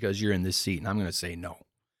 only because you're in this seat, and I'm going to say no.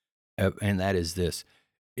 And that is this.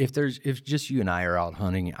 If just you and I are out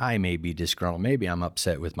hunting, I may be disgruntled. Maybe I'm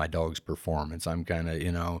upset with my dog's performance. I'm kind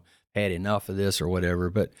of, had enough of this or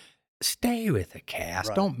whatever, but stay with the cast.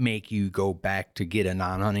 Right. Don't make you go back to get a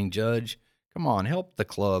non-hunting judge. Come on, help the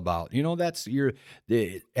club out. That's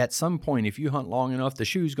at some point, if you hunt long enough, the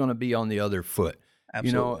shoe's going to be on the other foot.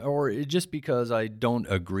 Absolutely. Or just because I don't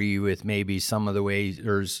agree with maybe some of the ways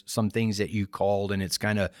or some things that you called, and it's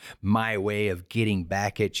kind of my way of getting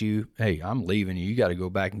back at you. Hey, I'm leaving you. You got to go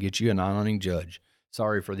back and get you a non-hunting judge.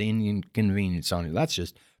 Sorry for the inconvenience on you. That's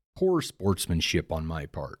just poor sportsmanship on my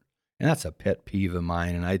part. And that's a pet peeve of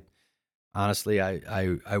mine. And honestly,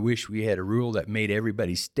 I wish we had a rule that made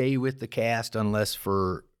everybody stay with the cast unless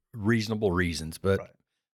for reasonable reasons, but right.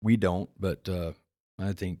 We don't. But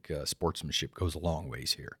I think sportsmanship goes a long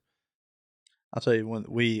ways here. I'll tell you, when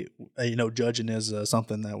we, judging is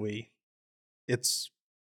something that it's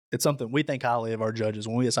something we think highly of our judges.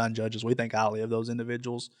 When we assign judges, we think highly of those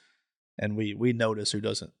individuals, and we notice who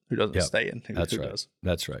doesn't stay and who does.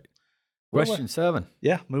 That's right. Question 7.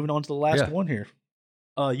 Yeah, moving on to the last one here.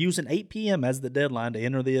 Using 8 p.m. as the deadline to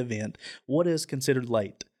enter the event, what is considered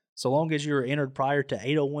late? So long as you were entered prior to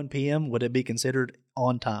 8:01 p.m., would it be considered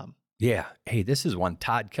on time? Yeah. Hey, this is one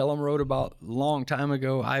Todd Kellum wrote about a long time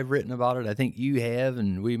ago. I've written about it. I think you have,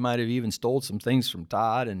 and we might have even stole some things from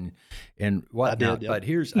Todd and whatnot. I did, yep.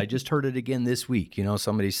 But I just heard it again this week.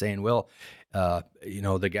 Somebody saying, well,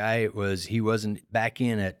 the guy he wasn't back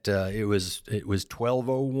in at it was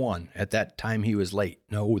 12:01 at that time. He was late.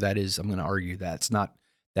 No, I'm going to argue that's not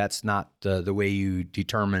the way you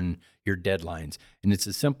determine your deadlines. And it's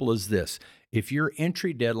as simple as this: if your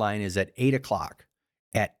entry deadline is at 8:00.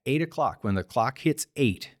 At 8:00, when the clock hits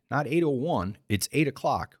 8, not 8:01, it's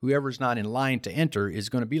 8:00. Whoever's not in line to enter is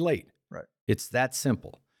going to be late. Right. It's that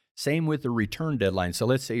simple. Same with the return deadline. So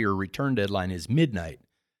let's say your return deadline is midnight.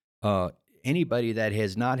 Anybody that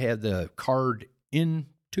has not had the card in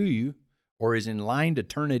to you or is in line to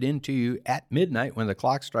turn it into you at midnight when the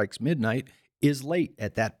clock strikes midnight is late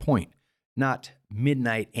at that point, not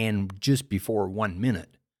midnight and just before 1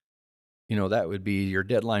 minute. That would be your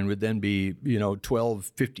deadline would then be,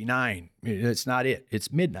 12:59. It's not it. It's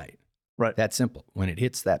midnight. Right. That simple when it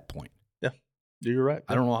hits that point. Yeah, you're right.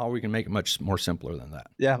 I don't know how we can make it much more simpler than that.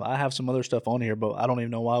 Yeah, I have some other stuff on here, but I don't even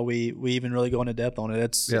know why we even really go into depth on it.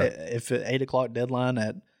 It's if at 8:00 deadline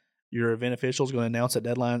at your event official is going to announce that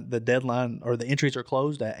the deadline or the entries are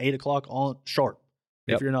closed at 8:00 on sharp.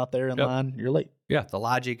 Yep. If you're not there in line, you're late. Yeah, the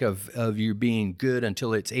logic of you being good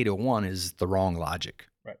until it's 8:01 is the wrong logic.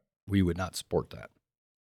 Right. We would not support that.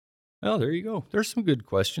 Well, there you go. There's some good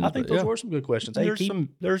questions. I think those were some good questions.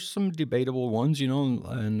 There's some debatable ones,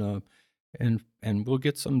 and we'll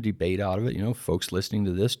get some debate out of it. Folks listening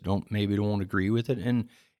to this don't agree with it, and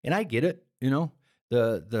I get it.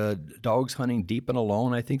 The dogs hunting deep and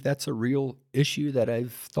alone. I think that's a real issue that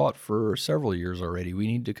I've thought for several years already. We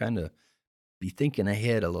need to kind of be thinking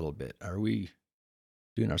ahead a little bit. Are we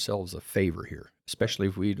doing ourselves a favor here? Especially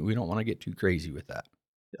if we don't want to get too crazy with that.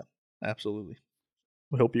 Yeah, absolutely.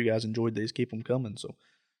 We hope you guys enjoyed these. Keep them coming. So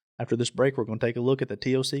after this break, we're going to take a look at the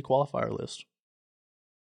TOC qualifier list.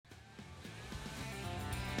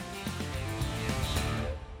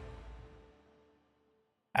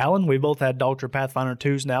 Alan, we both had Dogtra Pathfinder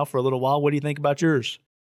 2s now for a little while. What do you think about yours?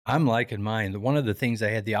 I'm liking mine. One of the things I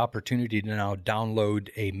had the opportunity to now download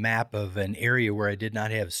a map of an area where I did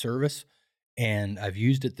not have service, and I've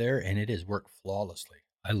used it there, and it has worked flawlessly.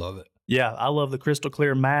 I love it. Yeah, I love the crystal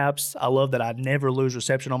clear maps. I love that I never lose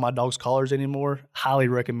reception on my dog's collars anymore. Highly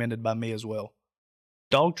recommended by me as well.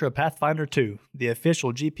 Dogtra Pathfinder 2, the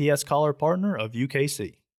official GPS collar partner of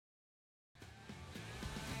UKC.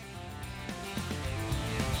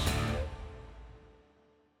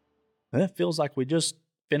 And it feels like we just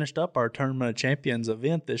finished up our Tournament of Champions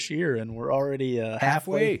event this year, and we're already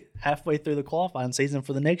halfway through the qualifying season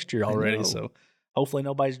for the next year already. So hopefully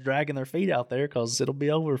nobody's dragging their feet out there because it'll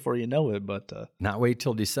be over before you know it. But not wait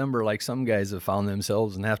till December like some guys have found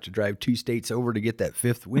themselves and have to drive 2 states over to get that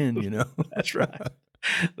 5th win. That's right.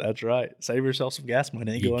 That's right. Save yourself some gas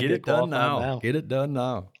money and go and get it done now. Get it done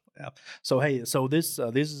now. Yeah. So hey, this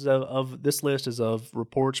list is of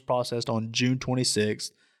reports processed on June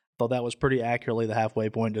 26th. Thought that was pretty accurately the halfway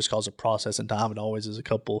point just because of processing time. It always is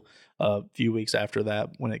a few weeks after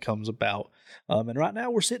that when it comes about. And right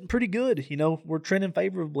now we're sitting pretty good. We're trending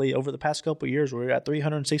favorably over the past couple of years. We're at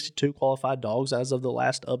 362 qualified dogs as of the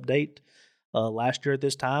last update. Last year at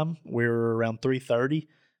this time, we were around 330.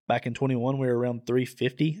 Back in 21, we were around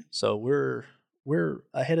 350. So we're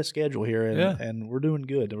ahead of schedule here, and we're doing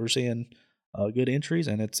good. We're seeing good entries,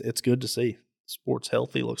 and it's good to see. Sport's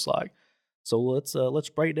healthy, looks like. So let's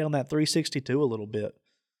break down that 362 a little bit.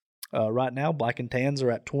 Right now, black and tans are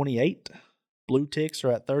at 28, blue ticks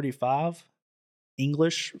are at 35,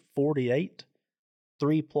 English 48,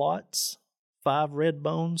 3 plots, 5 red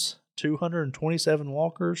bones, 227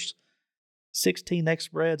 walkers, 16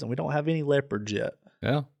 X-breds, and we don't have any leopards yet.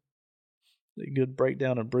 Yeah. A good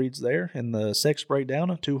breakdown of breeds there. And the sex breakdown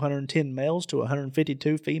of 210 males to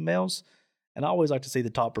 152 females. And I always like to see the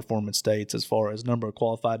top performance states as far as number of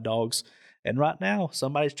qualified dogs. And right now,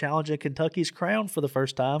 somebody's challenging Kentucky's crown for the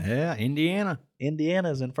first time. Yeah, Indiana. Indiana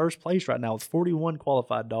is in first place right now with 41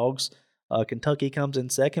 qualified dogs. Kentucky comes in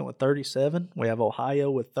second with 37. We have Ohio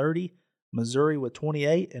with 30, Missouri with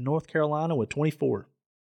 28, and North Carolina with 24.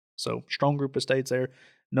 So, strong group of states there.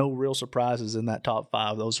 No real surprises in that top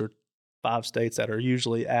 5. Those are 5 states that are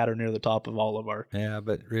usually at or near the top of all of our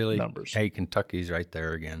but really, numbers. Hey, Kentucky's right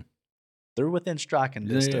there again. They're within striking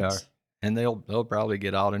distance. They are. And they'll probably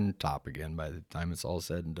get out in top again by the time it's all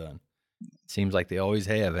said and done. Seems like they always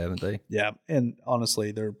have, haven't they? Yeah, and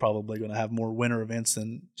honestly, they're probably going to have more winter events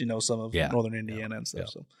than some of Northern Indiana and stuff. Yeah.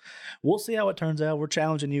 So we'll see how it turns out. We're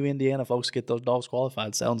challenging you, Indiana folks, to get those dogs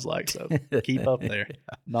qualified. Sounds like so. Keep up there.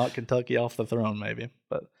 Knock Kentucky off the throne, maybe.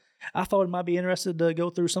 But I thought it might be interested to go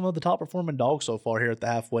through some of the top performing dogs so far here at the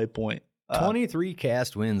halfway point. 23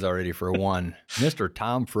 cast wins already for one. Mr.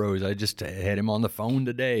 Tom Froze, I just had him on the phone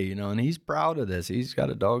today, and he's proud of this. He's got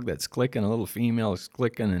a dog that's clicking, a little female is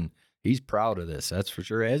clicking, and he's proud of this. That's for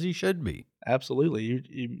sure, as he should be. Absolutely.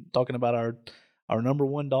 You talking about our number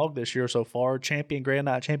one dog this year so far, champion, Grand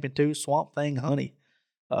Night Champion 2, Swamp Thing Honey.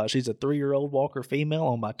 She's a 3-year-old Walker female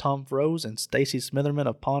owned by Tom Froze and Stacy Smitherman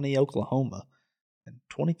of Pawnee, Oklahoma. And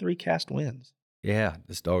 23 cast wins. Yeah,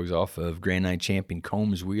 this dog's off of Grand Night Champion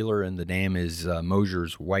Combs Wheeler, and the dam is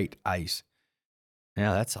Mosier's White Ice.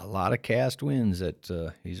 Yeah, that's a lot of cast wins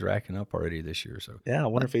that he's racking up already this year. So yeah, I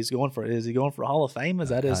wonder if is he going for Hall of Fame? Is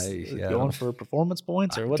that going for performance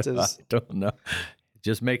points, or what's his? I don't know.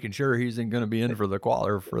 Just making sure he's going to be in for the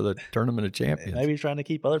for the Tournament of Champions. Maybe he's trying to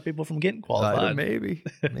keep other people from getting qualified. Maybe.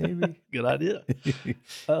 Good idea.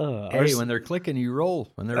 Hey, when they're clicking, you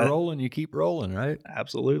roll. When they're rolling, you keep rolling, right?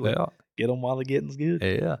 Absolutely. Yeah. Get them while the getting's good.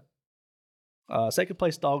 Yeah. Second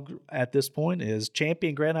place dog at this point is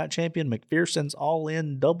Grand Night Champion McPherson's All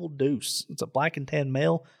In Double Deuce. It's a black and tan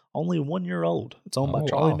male, only 1 year old. It's owned by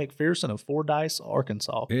Charlie McPherson of Fordyce,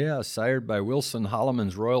 Arkansas. Yeah, sired by Wilson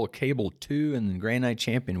Holloman's Royal Cable 2 and Grand Night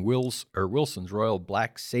Champion Wilson's Royal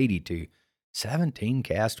Black Sadie 2. 17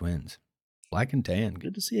 cast wins. Black and tan.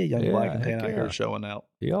 Good to see a young black and tan out here showing out.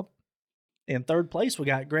 Yep. In third place, we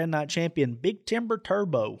got Grand Night Champion Big Timber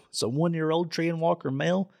Turbo. It's a 1 year old Tree and Walker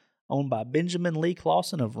male owned by Benjamin Lee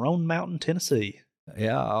Clausen of Roan Mountain, Tennessee.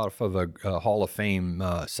 Yeah, off of a Hall of Fame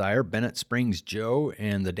sire, Bennett Springs Joe,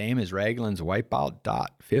 and the dam is Raglan's Wipeout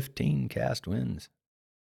Dot. 15 cast wins.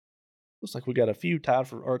 Looks like we got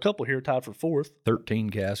a couple here tied for fourth. 13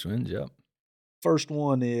 cast wins, yep. First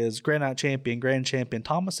one is Grand Night Champion, Grand Champion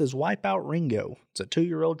Thomas's Wipeout Ringo. It's a 2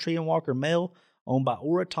 year old Tree and Walker male owned by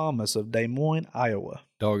Ora Thomas of Des Moines, Iowa.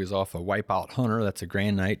 Dog is off a Wipeout Hunter. That's a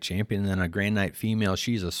Grand Night Champion. And then a Grand Night female.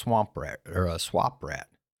 She's a swamp rat or a swap rat.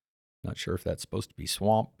 Not sure if that's supposed to be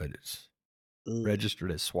swamp, but it's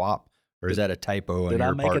registered as swap. Or is that a typo? Did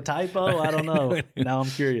I make a typo? I don't know. Now I'm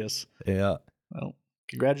curious. Yeah. Well,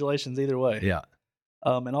 congratulations either way. Yeah.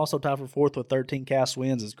 And also tied for fourth with 13 cast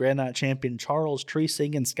wins is Grand Night Champion Charles Tree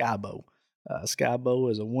Singing Skybow. Skybow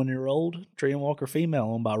is a 1 year old Tree and Walker female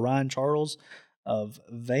owned by Ryan Charles of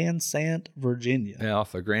Van Sant, Virginia. Yeah,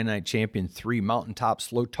 off a Grand Night Champion 3 Mountaintop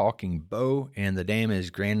Slow Talking Bow, and the dam is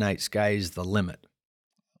Grand Night Sky's the Limit.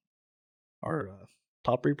 Our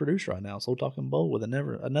top reproducer right now, Slow Talking Bow, with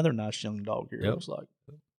another nice young dog here. Yep. Looks like.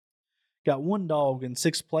 Got one dog in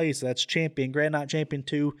sixth place. That's Grand Night Champion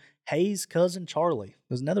 2, Hayes' Cousin Charlie.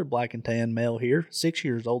 There's another black and tan male here, 6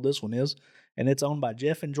 years old. This one is. And it's owned by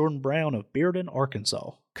Jeff and Jordan Brown of Bearden,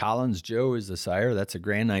 Arkansas. Collins Joe is the sire. That's a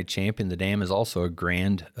Grand Night Champion. The dam is also a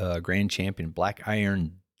Grand Champion Black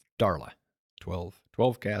Iron Darla. 12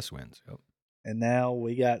 cast wins. Yep. And now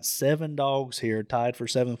we got 7 dogs here tied for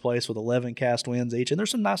 7th place with 11 cast wins each. And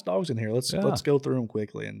there's some nice dogs in here. Let's go through them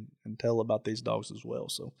quickly and tell about these dogs as well.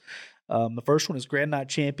 So the first one is Grand Night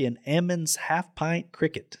Champion Emmons Half Pint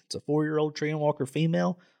Cricket. It's a 4 year old Tree and Walker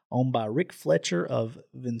female owned by Rick Fletcher of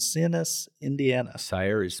Vincennes, Indiana.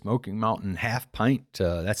 Sire is Smoking Mountain Half Pint.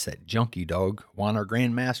 That's that Junkie dog. Won our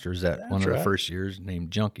Grand Masters of the first years,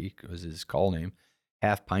 named Junkie was his call name.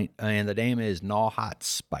 Half Pint. And the dame is Gnaw Hot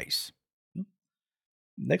Spice.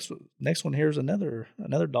 Next one here is another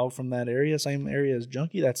dog from that area, same area as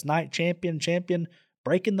Junkie. That's Night Champion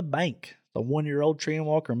Breaking the Bank. The 1 year old Tree and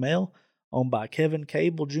Walker male owned by Kevin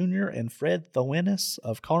Cable Jr. and Fred Thoenis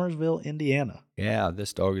of Connersville, Indiana. Yeah,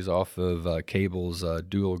 this dog is off of Cable's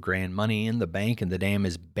dual Grand Money in the Bank, and the dam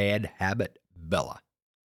is Bad Habit Bella.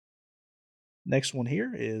 Next one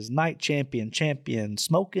here is Night Champion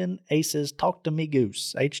Smokin' Aces Talk to Me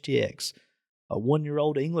Goose, HTX. A 1 year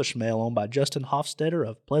old English male owned by Justin Hofstetter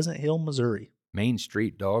of Pleasant Hill, Missouri. Main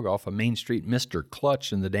Street dog off of Main Street, Mr.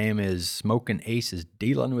 Clutch, and the dam is Smokin' Aces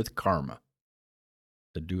Dealing with Karma.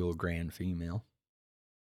 The dual Grand female.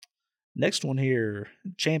 Next one here,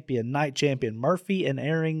 Night Champion Murphy and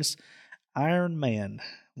Airing's Iron Man.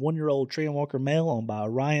 1 year old Tree and Walker male owned by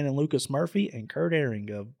Ryan and Lucas Murphy and Kurt Airing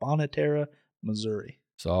of Bonneterra, Missouri.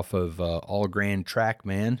 It's off of All Grand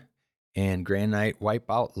Trackman and Grand Night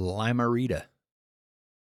Wipeout Limerita.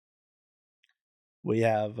 We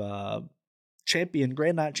have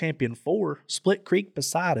Grand Night Champion 4, Split Creek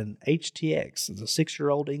Poseidon, HTX. It's a 6 year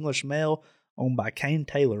old English male owned by Kane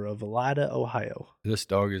Taylor of Elida, Ohio. This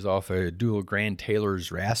dog is off a dual Grand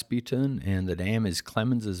Taylor's Rasputin, and the dam is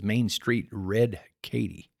Clemens's Main Street Red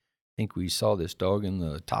Katie. I think we saw this dog in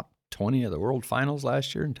the top 20 of the World Finals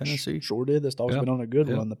last year in Tennessee. Sure did. This dog's been on a good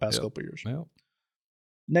run the past couple of years. Yep.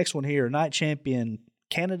 Next one here, Night Champion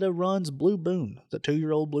Canada runs Blue Boone, the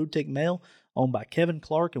 2-year-old blue tick male, owned by Kevin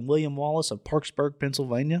Clark and William Wallace of Parksburg,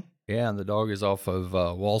 Pennsylvania. Yeah, and the dog is off of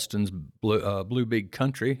Walston's Blue Big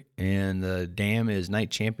Country, and the dam is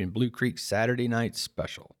Night Champion Blue Creek Saturday Night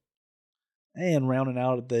Special. And rounding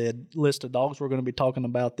out the list of dogs we're going to be talking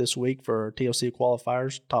about this week for TOC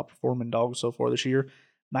Qualifiers, top performing dogs so far this year,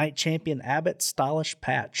 Night Champion Abbott Stylish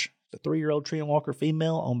Patch, the 3-year-old tree and walker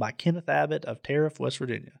female owned by Kenneth Abbott of Tariff, West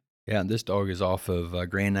Virginia. Yeah, and this dog is off of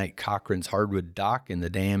Grand Night Cochran's Hardwood Dock, and the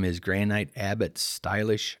dam is Grand Night Abbott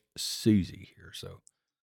Stylish Susie here. So,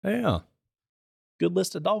 yeah. Good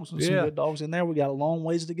list of dogs. Some good dogs in there. We got a long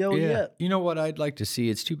ways to go yet. You know what I'd like to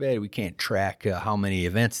see? It's too bad we can't track how many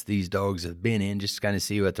events these dogs have been in, just kind of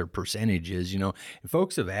see what their percentage is. And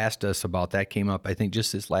folks have asked us about that. Came up, I think,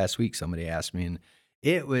 just this last week. Somebody asked me, and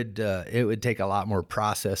it would take a lot more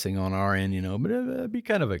processing on our end, but it'd be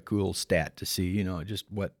kind of a cool stat to see, just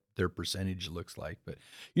what their percentage looks like. But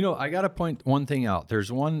I got to point one thing out.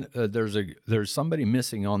 There's somebody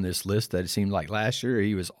missing on this list that it seemed like last year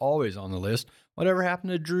he was always on the list. Whatever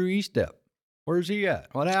happened to Drew Estep? Where's he at?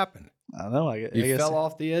 What happened? I don't know. I He fell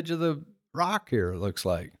off the edge of the rock here, it looks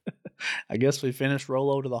like. I guess we finished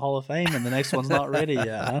Rolo to the Hall of Fame and the next one's not ready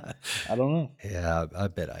yet, huh? I don't know. Yeah, I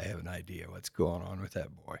bet I have an idea what's going on with that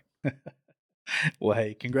boy. Well,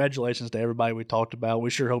 hey, congratulations to everybody we talked about. We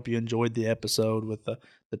sure hope you enjoyed the episode with the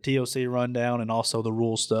TOC rundown and also the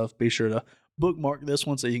rule stuff. Be sure to bookmark this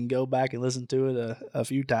one so you can go back and listen to it a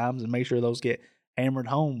few times and make sure those get hammered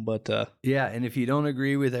home. But yeah, and if you don't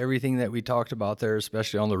agree with everything that we talked about there,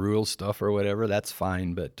 especially on the rule stuff or whatever, that's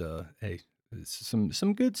fine. But hey, it's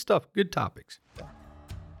some good stuff, good topics.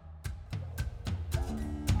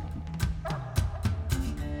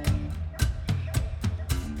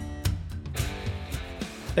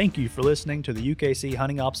 Thank you for listening to the UKC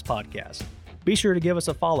Hunting Ops Podcast. Be sure to give us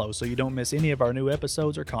a follow so you don't miss any of our new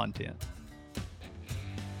episodes or content.